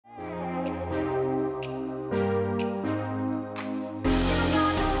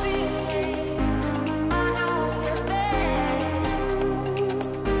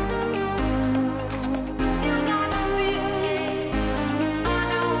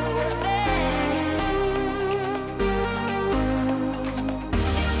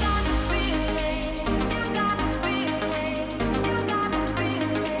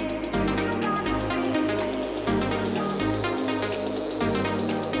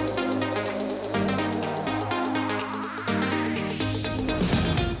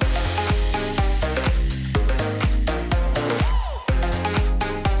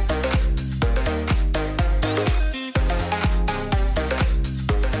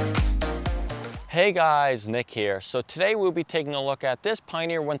Hey guys, Nick here. So today we'll be taking a look at this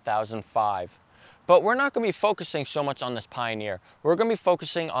Pioneer 1005. But we're not going to be focusing so much on this Pioneer. We're going to be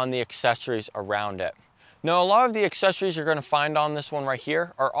focusing on the accessories around it. Now a lot of the accessories you're going to find on this one right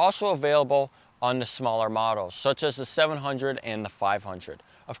here are also available on the smaller models, such as the 700 and the 500.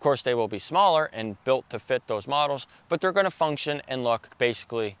 Of course they will be smaller and built to fit those models, but they're going to function and look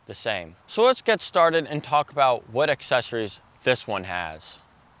basically the same. So let's get started and talk about what accessories this one has.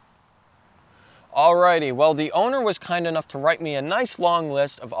 Alrighty, well the owner was kind enough to write me a nice long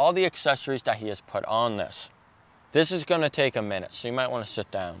list of all the accessories that he has put on this. This is going to take a minute, so you might want to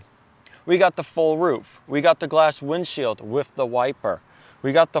sit down. We got the full roof. We got the glass windshield with the wiper.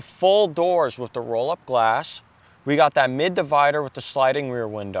 We got the full doors with the roll-up glass. We got that mid divider with the sliding rear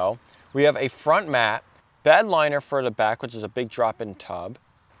window. We have a front mat, bed liner for the back, which is a big drop-in tub.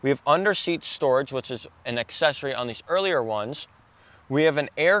 We have under seat storage, which is an accessory on these earlier ones. We have an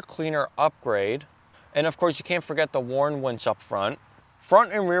air cleaner upgrade, and of course you can't forget the worn winch up front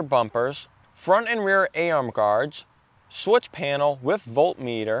and rear bumpers, front and rear A-arm guards, switch panel with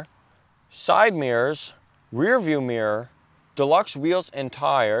voltmeter, side mirrors, rear view mirror, deluxe wheels and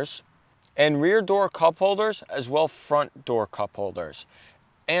tires, and rear door cup holders as well front door cup holders,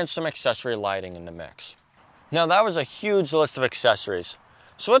 and some accessory lighting in the mix. Now that was a huge list of accessories.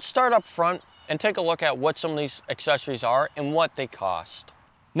 So let's start up front and take a look at what some of these accessories are and what they cost.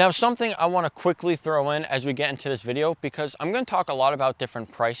 Now something I want to quickly throw in as we get into this video, because I'm going to talk a lot about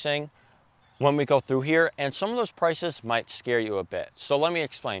different pricing when we go through here, and some of those prices might scare you a bit. So let me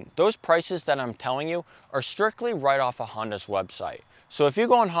explain. Those prices that I'm telling you are strictly right off of Honda's website. So if you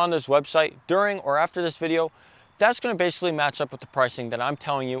go on Honda's website during or after this video, that's going to basically match up with the pricing that I'm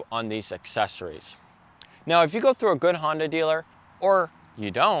telling you on these accessories. Now if you go through a good Honda dealer, or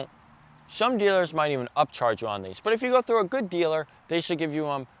you don't, some dealers might even upcharge you on these, but if you go through a good dealer, they should give you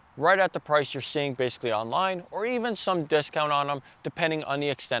them right at the price you're seeing basically online, or even some discount on them depending on the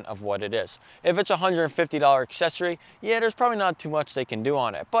extent of what it is. If it's a $150 accessory, yeah, there's probably not too much they can do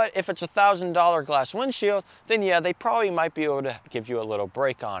on it. But if it's a $1,000 glass windshield, then yeah, they probably might be able to give you a little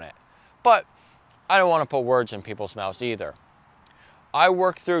break on it. But I don't want to put words in people's mouths either. I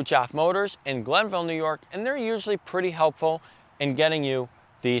work through Jaff Motors in Glenville, New York, and they're usually pretty helpful in getting you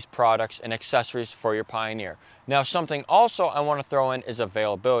these products and accessories for your Pioneer. Now something also I want to throw in is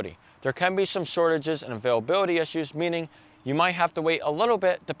availability. There can be some shortages and availability issues, meaning you might have to wait a little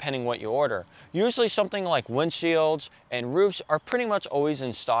bit depending what you order. Usually something like windshields and roofs are pretty much always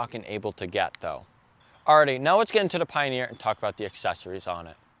in stock and able to get though. Alrighty, now let's get into the Pioneer and talk about the accessories on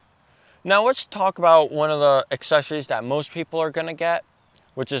it. Now let's talk about one of the accessories that most people are going to get,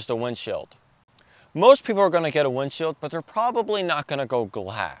 which is the windshield. Most people are going to get a windshield, but they're probably not going to go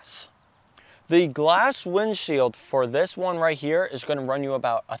glass. The glass windshield for this one right here is going to run you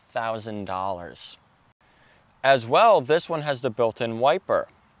about $1,000. As well, this one has the built-in wiper.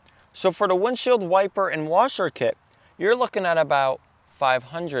 So for the windshield wiper and washer kit, you're looking at about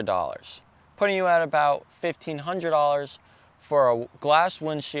 $500, putting you at about $1,500 for a glass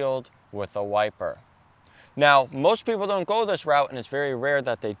windshield with a wiper. Now, most people don't go this route, and it's very rare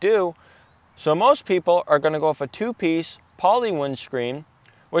that they do. So most people are going to go with a two-piece poly windscreen,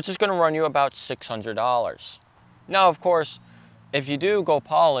 which is going to run you about $600. Now, of course, if you do go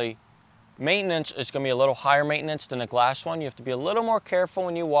poly, maintenance is going to be a little higher maintenance than the glass one. You have to be a little more careful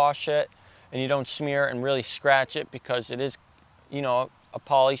when you wash it, and you don't smear and really scratch it, because it is, you know, a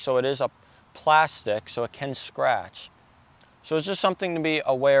poly, so it is a plastic, so it can scratch. So it's just something to be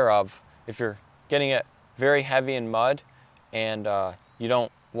aware of if you're getting it very heavy in mud and you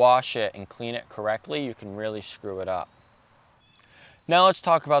don't wash it and clean it correctly, you can really screw it up. Now let's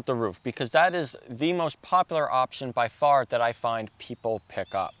talk about the roof, because that is the most popular option by far that I find people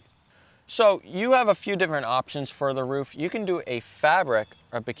pick up. So you have a few different options for the roof. You can do a fabric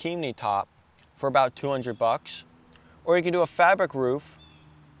or bikini top for about 200 bucks, or you can do a fabric roof,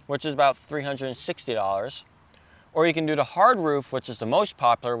 which is about $360, or you can do the hard roof, which is the most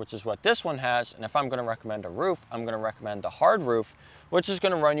popular, which is what this one has. And if I'm going to recommend a roof, I'm going to recommend the hard roof, which is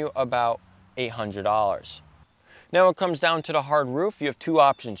going to run you about $800. Now it comes down to the hard roof. You have two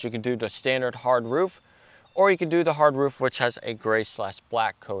options. You can do the standard hard roof, or you can do the hard roof, which has a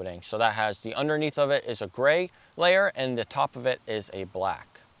gray/black coating. So that has the underneath of it is a gray layer, and the top of it is a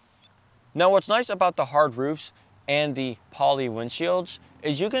black. Now what's nice about the hard roofs and the poly windshields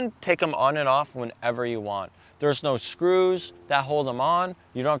is you can take them on and off whenever you want. There's no screws that hold them on.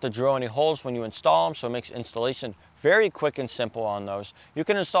 You don't have to drill any holes when you install them, so it makes installation very quick and simple on those. You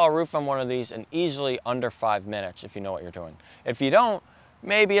can install a roof on one of these in easily under 5 minutes if you know what you're doing. If you don't,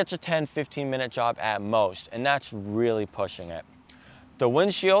 maybe it's a 10-15 minute job at most, and that's really pushing it. the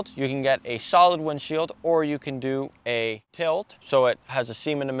windshield, you can get a solid windshield, or you can do a tilt, so it has a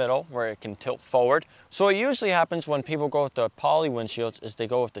seam in the middle where it can tilt forward. So what usually happens when people go with the poly windshields is they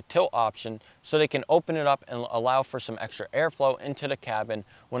go with the tilt option, so they can open it up and allow for some extra airflow into the cabin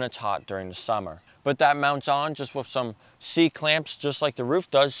when it's hot during the summer. But that mounts on just with some C-clamps, just like the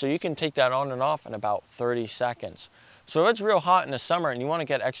roof does, so you can take that on and off in about 30 seconds. So if it's real hot in the summer and you want to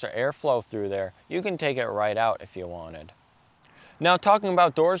get extra airflow through there, you can take it right out if you wanted. Now, talking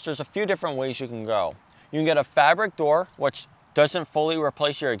about doors, there's a few different ways you can go. You can get a fabric door, which doesn't fully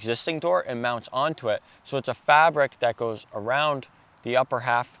replace your existing door and mounts onto it. So it's a fabric that goes around the upper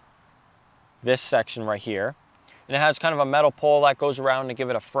half, this section right here. And it has kind of a metal pole that goes around to give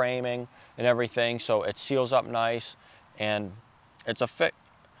it a framing and everything, so it seals up nice. And it's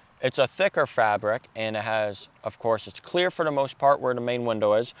a thicker fabric, and it has, of course, it's clear for the most part where the main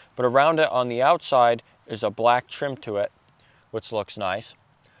window is, but around it on the outside is a black trim to it, which looks nice.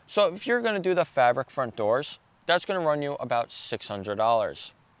 So if you're going to do the fabric front doors, that's going to run you about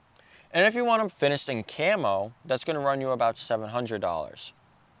 $600. And if you want them finished in camo, that's going to run you about $700.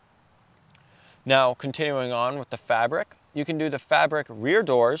 Now, continuing on with the fabric, you can do the fabric rear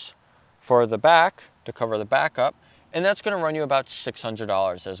doors for the back to cover the back up, and that's going to run you about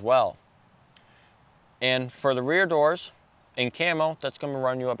 $600 as well. And for the rear doors in camo, that's going to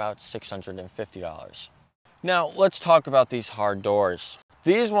run you about $650. Now, let's talk about these hard doors.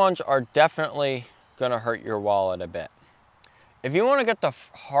 These ones are definitely going to hurt your wallet a bit. If you want to get the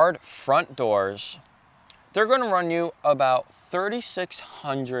hard front doors, they're going to run you about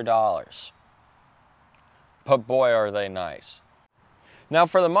 $3,600. But boy, are they nice. Now,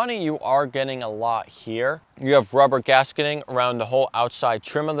 for the money, you are getting a lot here. You have rubber gasketing around the whole outside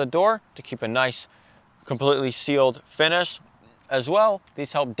trim of the door to keep a nice, completely sealed finish. As well,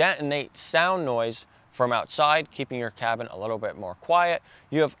 these help detonate sound noise from outside, keeping your cabin a little bit more quiet.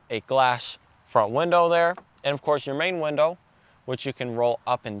 You have a glass front window there. And of course, your main window, which you can roll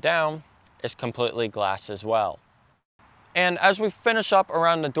up and down, is completely glass as well. And as we finish up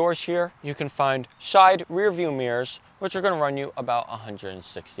around the doors here, you can find side rear view mirrors, which are going to run you about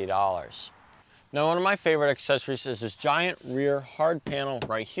 $160. Now, one of my favorite accessories is this giant rear hard panel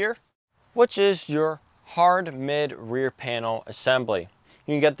right here, which is your hard mid rear panel assembly.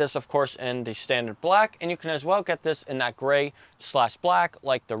 You can get this, of course, in the standard black, and you can as well get this in that gray/black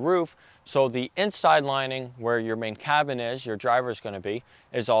like the roof. So the inside lining where your main cabin is, your driver is going to be,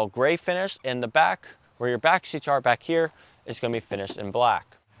 is all gray finished, and the back, where your back seats are back here, is going to be finished in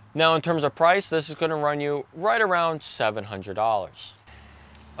black. Now, in terms of price, this is going to run you right around $700.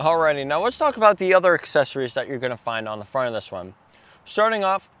 Alrighty, now let's talk about the other accessories that you're going to find on the front of this one. Starting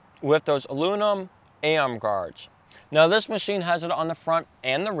off with those aluminum A-arm guards. Now, this machine has it on the front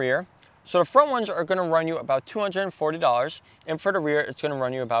and the rear. So the front ones are going to run you about $240, and for the rear, it's going to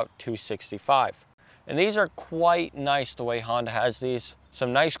run you about $265. And these are quite nice the way Honda has these.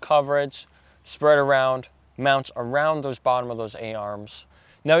 Some nice coverage, spread around, mounts around those bottom of those A-arms.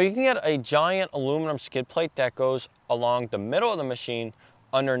 Now, you can get a giant aluminum skid plate that goes along the middle of the machine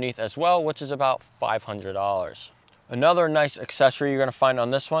underneath as well, which is about $500. Another nice accessory you're going to find on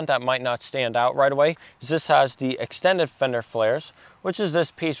this one that might not stand out right away is this has the extended Fender Flares, which is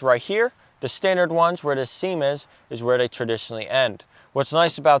this piece right here. The standard ones where the seam is where they traditionally end. What's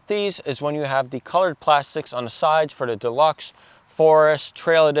nice about these is when you have the colored plastics on the sides for the Deluxe, Forest,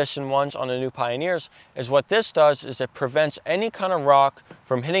 Trail Edition ones on the new Pioneers, is what this does is it prevents any kind of rock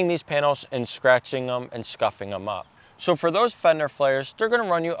from hitting these panels and scratching them and scuffing them up. So for those Fender Flares, they're going to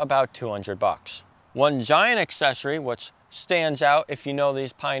run you about 200 bucks. One giant accessory, which stands out if you know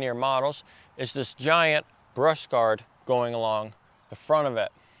these Pioneer models, is this giant brush guard going along the front of it.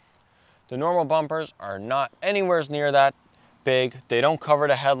 The normal bumpers are not anywhere near that big. They don't cover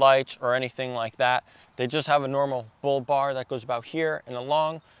the headlights or anything like that. They just have a normal bull bar that goes about here and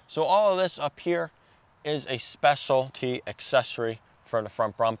along. So all of this up here is a specialty accessory for the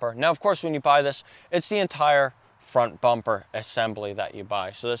front bumper. Now, of course, when you buy this, it's the entire front bumper assembly that you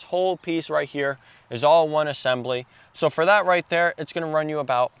buy. So this whole piece right here is all one assembly. So for that right there, it's going to run you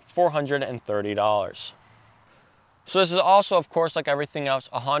about $430. So this is also, of course, like everything else,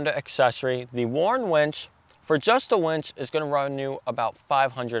 a Honda accessory. The worn winch, for just the winch, is going to run you about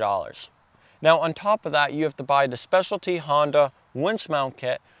 $500. Now, on top of that, you have to buy the specialty Honda winch mount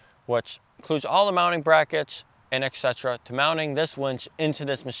kit, which includes all the mounting brackets and etc. to mounting this winch into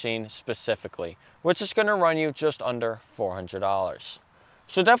this machine specifically, which is going to run you just under $400.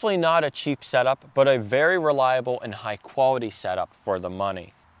 So definitely not a cheap setup, but a very reliable and high quality setup for the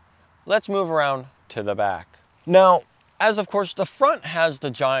money. Let's move around to the back. Now, as of course the front has the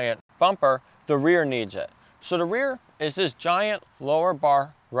giant bumper, the rear needs it. So the rear is this giant lower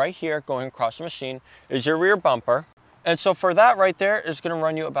bar right here going across the machine is your rear bumper. And so for that right there is going to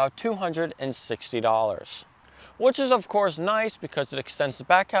run you about $260, which is of course nice because it extends the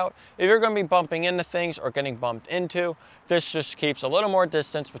back out. If you're going to be bumping into things or getting bumped into, this just keeps a little more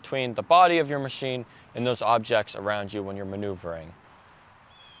distance between the body of your machine and those objects around you when you're maneuvering.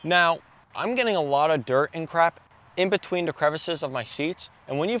 Now, I'm getting a lot of dirt and crap in between the crevices of my seats,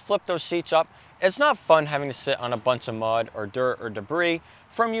 and when you flip those seats up, it's not fun having to sit on a bunch of mud or dirt or debris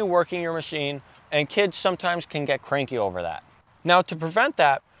from you working your machine, and kids sometimes can get cranky over that. Now, to prevent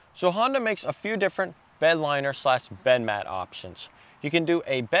that, so Honda makes a few different bed liner / bed mat options. You can do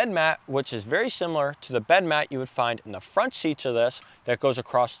a bed mat, which is very similar to the bed mat you would find in the front seats of this that goes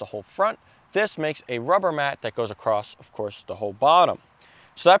across the whole front. This makes a rubber mat that goes across, of course, the whole bottom.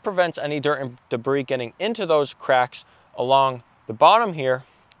 So that prevents any dirt and debris getting into those cracks along the bottom here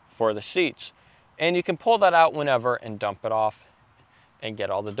for the seats. And you can pull that out whenever and dump it off and get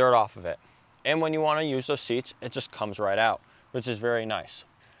all the dirt off of it. And when you want to use those seats, it just comes right out, which is very nice.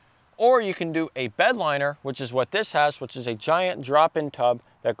 Or you can do a bed liner, which is what this has, which is a giant drop-in tub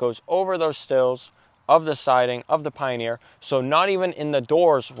that goes over those stills of the siding of the Pioneer. So not even in the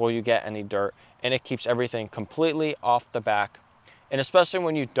doors will you get any dirt, and it keeps everything completely off the back. And especially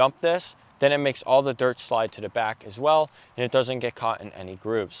when you dump this, then it makes all the dirt slide to the back as well, and it doesn't get caught in any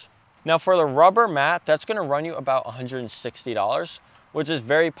grooves. Now for the rubber mat, that's going to run you about $160, which is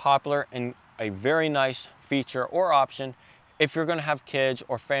very popular and a very nice feature or option if you're going to have kids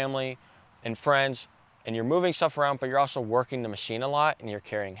or family and friends and you're moving stuff around, but you're also working the machine a lot and you're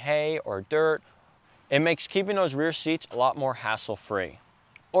carrying hay or dirt. It makes keeping those rear seats a lot more hassle-free.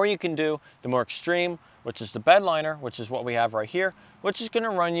 Or you can do the more extreme, which is the bed liner, which is what we have right here, which is going to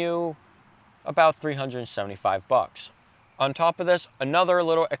run you about $375. On top of this, another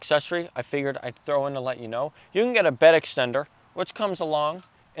little accessory I figured I'd throw in to let you know. You can get a bed extender, which comes along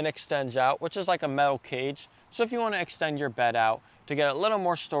and extends out, which is like a metal cage. So if you want to extend your bed out to get a little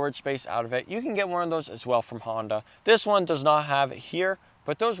more storage space out of it, you can get one of those as well from Honda. This one does not have it here,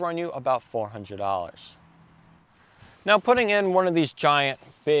 but those run you about $400. Now putting in one of these giant,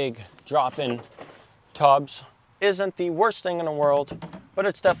 big drop-in tubs isn't the worst thing in the world, but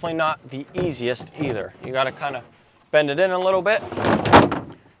it's definitely not the easiest either. You got to kind of bend it in a little bit,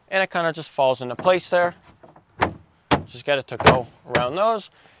 and it kind of just falls into place there. Just get it to go around those,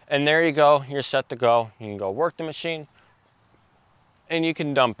 and there you go, you're set to go. You can go work the machine, and you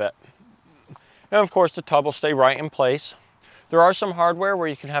can dump it. And of course, the tub will stay right in place. There are some hardware where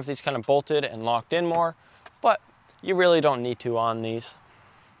you can have these kind of bolted and locked in more, but you really don't need to on these.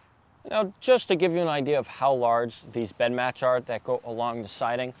 Now, just to give you an idea of how large these bed mats are that go along the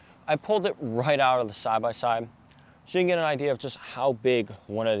siding, I pulled it right out of the side-by-side, so you can get an idea of just how big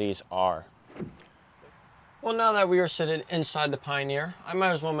one of these are. Well, now that we are sitting inside the Pioneer, I might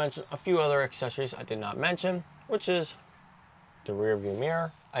as well mention a few other accessories I did not mention, which is the rear view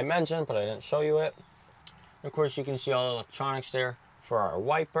mirror I mentioned, but I didn't show you it. Of course, you can see all the electronics there for our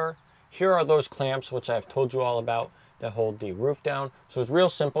wiper. Here are those clamps, which I've told you all about, that hold the roof down. So it's real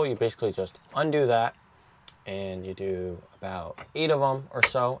simple. You basically just undo that, and you do about 8 of them or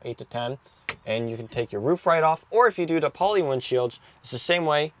so, 8 to 10, and you can take your roof right off. Or if you do the poly windshields, it's the same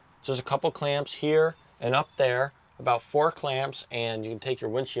way. Just a couple clamps here and up there, about 4 clamps, and you can take your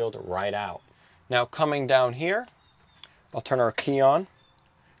windshield right out. Now coming down here, I'll turn our key on.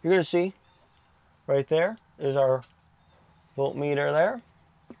 You're gonna see right there is our voltmeter there,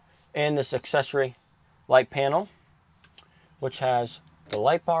 and this accessory light panel, which has the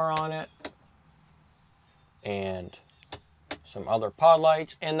light bar on it and some other pod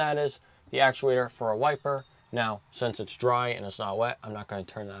lights, and that is the actuator for a wiper. Now, since it's dry and it's not wet, I'm not going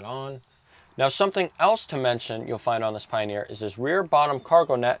to turn that on. Now, something else to mention you'll find on this Pioneer is this rear bottom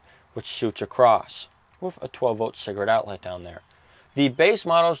cargo net, which shoots across with a 12-volt cigarette outlet down there. The base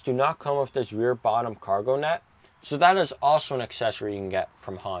models do not come with this rear bottom cargo net, so that is also an accessory you can get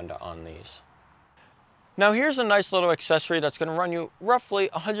from Honda on these. Now here's a nice little accessory that's going to run you roughly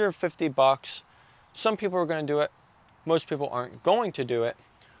 $150. Some people are going to do it, most people aren't going to do it,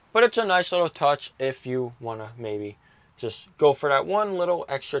 but it's a nice little touch if you want to maybe just go for that one little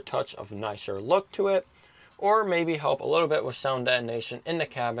extra touch of nicer look to it, or maybe help a little bit with sound detonation in the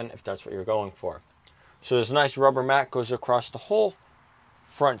cabin if that's what you're going for. So this nice rubber mat goes across the whole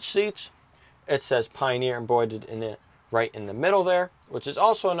front seats. It says Pioneer embroidered in it right in the middle there, which is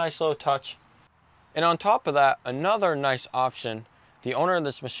also a nice little touch. And on top of that, another nice option the owner of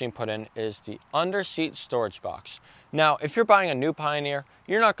this machine put in is the under seat storage box. Now, if you're buying a new Pioneer,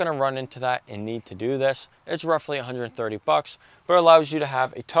 you're not going to run into that and need to do this. It's roughly $130, but it allows you to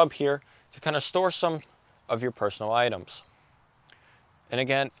have a tub here to kind of store some of your personal items. And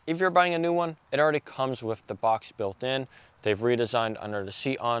again, if you're buying a new one, it already comes with the box built in. They've redesigned under the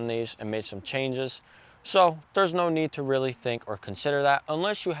seat on these and made some changes. So there's no need to really think or consider that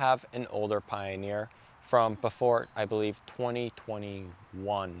unless you have an older Pioneer from before, I believe,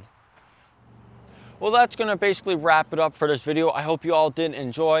 2021. Well, that's gonna basically wrap it up for this video. I hope you all did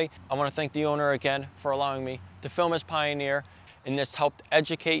enjoy. I wanna thank the owner again for allowing me to film his Pioneer, and this helped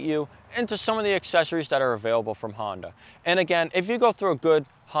educate you into some of the accessories that are available from Honda. And again, if you go through a good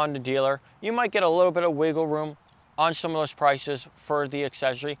Honda dealer, you might get a little bit of wiggle room on some of those prices for the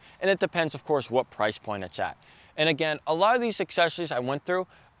accessory, and it depends, of course, what price point it's at. And again, a lot of these accessories I went through,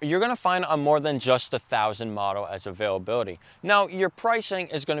 you're gonna find on more than just the 1000 model as availability. Now, your pricing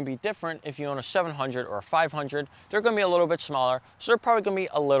is gonna be different if you own a 700 or a 500. They're gonna be a little bit smaller, so they're probably gonna be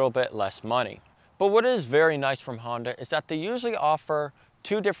a little bit less money. But what is very nice from Honda is that they usually offer a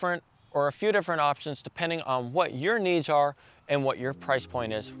few different options depending on what your needs are and what your price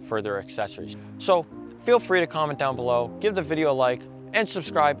point is for their accessories. So feel free to comment down below, give the video a like, and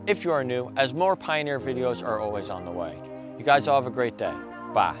subscribe if you are new, as more Pioneer videos are always on the way. You guys all have a great day.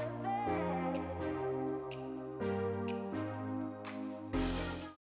 Bye.